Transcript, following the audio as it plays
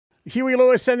Huey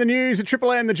Lewis and the news at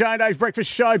Triple M, the Jane Dave's Breakfast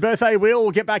Show. Birthday Will.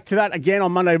 We'll get back to that again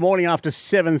on Monday morning after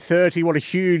 7:30. What a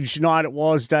huge night it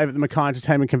was, Dave, at the Mackay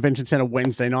Entertainment Convention Centre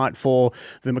Wednesday night for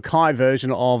the Mackay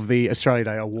version of the Australia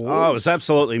Day Awards. Oh, it was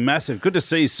absolutely massive. Good to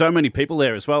see so many people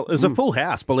there as well. It was a full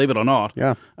house, believe it or not.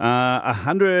 Yeah.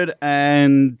 100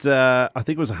 and I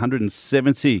think it was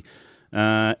 170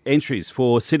 entries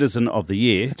for Citizen of the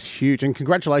Year. It's huge, and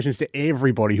congratulations to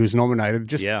everybody who's nominated.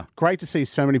 Just great to see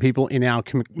so many people in our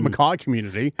Mackay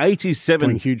community 87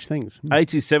 doing huge things.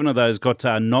 87 of those got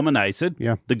nominated.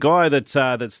 Yeah. The guy that's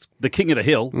the king of the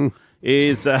hill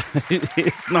is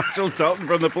Nigel Dalton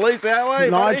from the Police. How are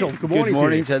you, Nigel, buddy? good morning. Good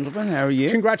morning, to you. gentlemen. How are you?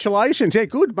 Congratulations. Yeah,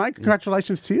 good, mate.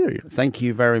 Congratulations to you. Thank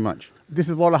you very much. This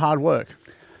is a lot of hard work.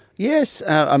 Yes,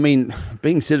 I mean,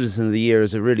 being Citizen of the Year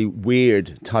is a really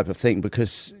weird type of thing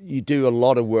because you do a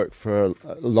lot of work for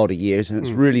a lot of years and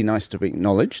it's really nice to be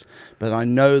acknowledged. But I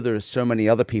know there are so many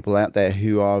other people out there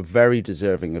who are very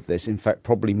deserving of this, in fact,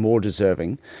 probably more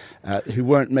deserving, who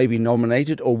weren't maybe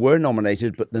nominated or were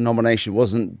nominated, but the nomination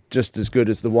wasn't just as good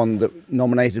as the one that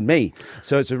nominated me.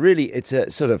 So it's a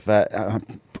sort of...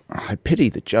 I pity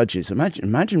the judges.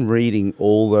 Imagine reading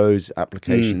all those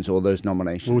applications, all those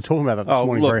nominations. We were talking about that this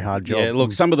morning. Look, very hard job. Yeah,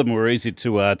 look, some of them were easy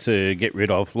to get rid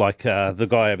of, like the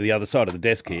guy over the other side of the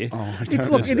desk here.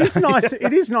 It is nice.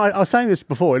 It is nice. I was saying this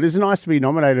before. It is nice to be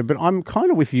nominated, but I'm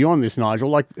kind of with you on this, Nigel.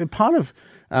 Like part of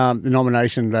the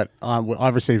nomination that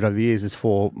I've received over the years is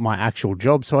for my actual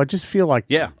job. So I just feel like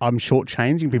I'm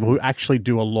shortchanging people who actually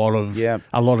do a lot of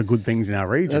good things in our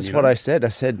region. That's what I said.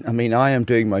 I mean, I am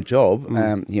doing my job.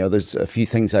 There's a few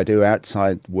things I do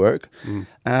outside work,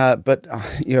 but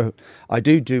I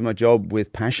do my job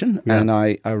with passion, and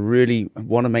I really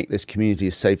want to make this community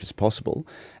as safe as possible.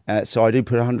 So I do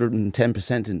put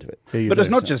 110% into it. But it's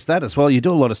not just that as well. You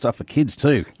do a lot of stuff for kids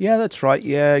too. Yeah, that's right.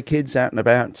 Yeah, kids out and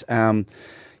about.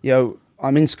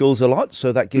 I'm in schools a lot,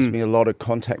 so that gives me a lot of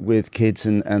contact with kids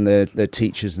and their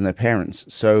teachers and their parents.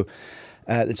 So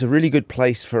it's a really good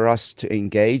place for us to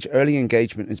engage. Early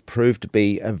engagement has proved to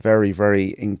be a very,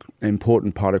 very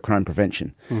important part of crime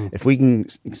prevention. If we can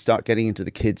start getting into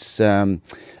the kids'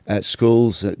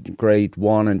 schools at grade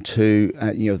 1 and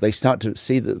 2, they start to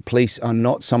see that the police are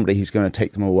not somebody who's going to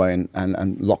take them away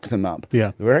and lock them up.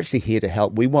 Yeah. We're actually here to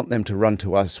help. We want them to run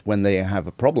to us when they have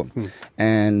a problem.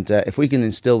 And if we can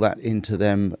instill that into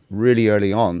them really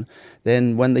early on,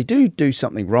 then when they do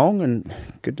something wrong, and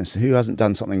goodness, who hasn't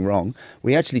done something wrong,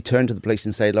 we actually turn to the police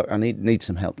and say, look, I need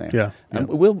some help now. Yeah. And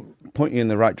we'll point you in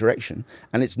the right direction.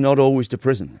 And it's not always to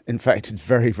prison. In fact, it's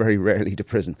very, very rarely to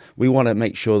prison. We want to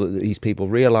make sure that these people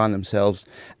realign themselves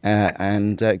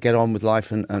and get on with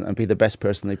life and be the best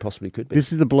person they possibly could be.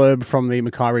 This is the blurb from the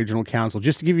Mackay Regional Council,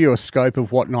 just to give you a scope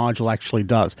of what Nigel actually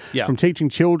does. Yeah. From teaching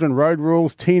children road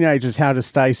rules, teenagers how to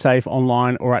stay safe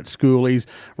online or at school, he's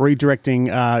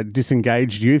redirecting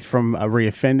disengaged youth from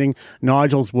reoffending.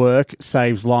 Nigel's work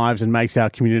saves lives and makes our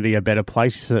community a better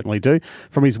place. You certainly do.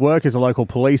 From his work as a local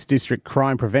police district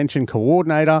crime prevention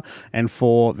coordinator and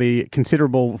for the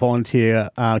considerable volunteer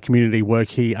community work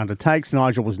he undertakes,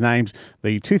 Nigel was named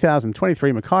the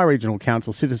 2023 Mackay Regional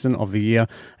Council Citizen of the Year,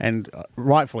 and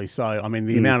rightfully so. I mean,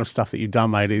 the amount of stuff that you've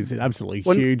done, mate, is absolutely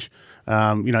huge. Dave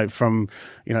and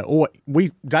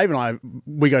I,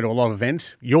 we go to a lot of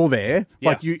events. You're there.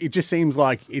 Yeah. It just seems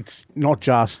like it's not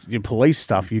just your police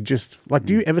stuff. You just,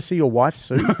 do you ever see your wife's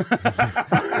suit?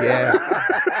 Yeah.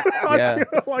 I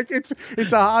feel like it's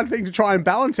a hard thing to try and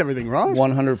balance everything, right?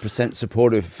 100%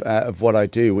 supportive of what I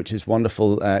do, which is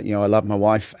wonderful. I love my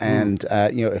wife, and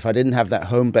if I didn't have that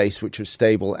home base, which was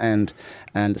stable and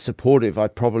supportive, I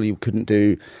probably couldn't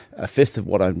do a fifth of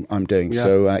what I'm doing. Yeah.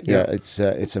 So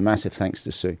it's a massive thanks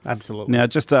to Sue. Absolutely. Now,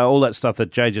 just all that stuff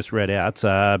that Jay just read out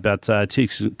about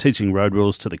teaching road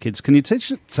rules to the kids, can you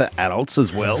teach it to adults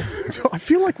as well? I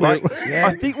feel like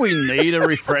I think we need a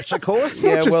refresher course.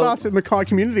 not just us in the Mackay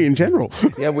community in general.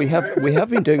 Yeah, we have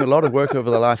been doing a lot of work over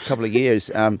the last couple of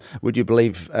years. Would you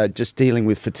believe just dealing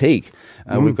with fatigue?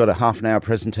 We've got a half an hour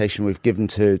presentation we've given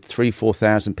to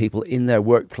 4,000 people in their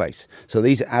workplace. So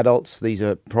these are adults. These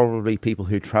are probably people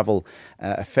who travel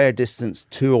a fair distance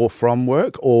to or from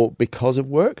work or because of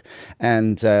work.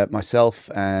 And myself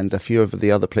and a few of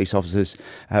the other police officers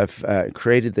have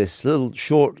created this little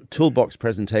short toolbox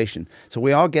presentation. So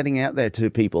we are getting out there to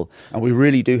people, and we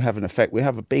really do have an effect. We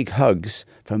have big hugs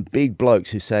from big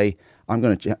blokes who say, I'm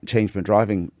going to change my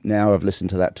driving now I've listened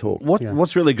to that talk.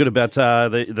 What's really good about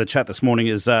the chat this morning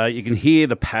is you can hear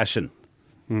the passion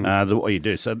what you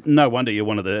do. So no wonder you're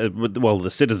one of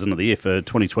the Citizen of the Year for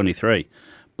 2023.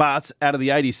 But out of the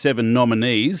 87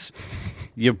 nominees,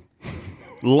 you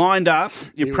lined up.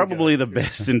 You're probably the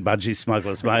best in budgie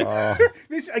smugglers, mate.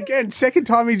 This again, second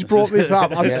time he's brought this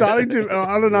up. I'm starting to.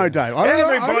 I don't know, Dave.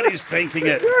 Everybody's thinking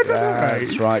it.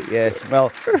 That's right. Yes.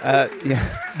 Well,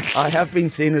 yeah, I have been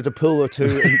seen at a pool or two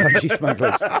in budgie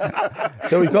smugglers.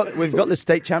 So we've got the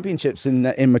state championships in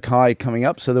Mackay coming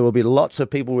up. So there will be lots of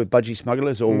people with budgie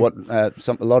smugglers, or what a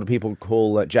lot of people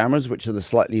call jammers, which are the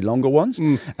slightly longer ones.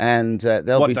 And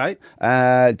they'll What be date?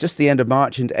 Just the end of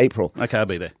March into April. Okay, I'll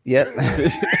be there. Yeah.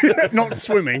 Not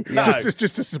swimming, just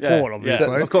to support, obviously.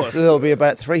 Yeah, of course. So there'll be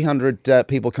about 300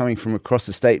 people coming from across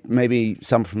the state, maybe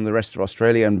some from the rest of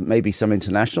Australia, and maybe some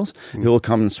internationals who will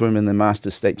come and swim in the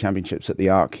Masters State Championships at the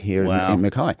Arc here in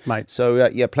Mackay. Mate. So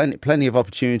plenty of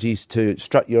opportunities to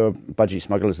strut your budgie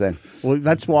smugglers then. Well,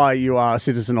 that's why you are a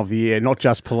Citizen of the Year, not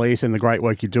just police and the great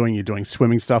work you're doing. You're doing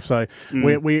swimming stuff. So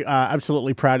we are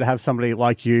absolutely proud to have somebody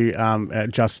like you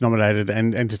just nominated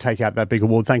and to take out that big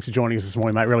award. Thanks for joining us this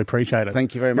morning, mate. Really appreciate it.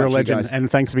 Thank you very much, You're a you legend, guys.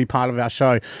 and thanks to be part of our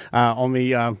show on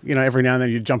the, every now and then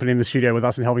you're jumping in the studio with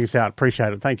us and helping us out.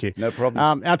 Appreciate it. Thank you. No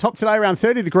problem. Our top today, around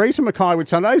 30 degrees from Mackay with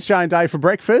Sundays. Jay and Dave for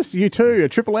breakfast. You too, a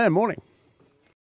Triple M morning.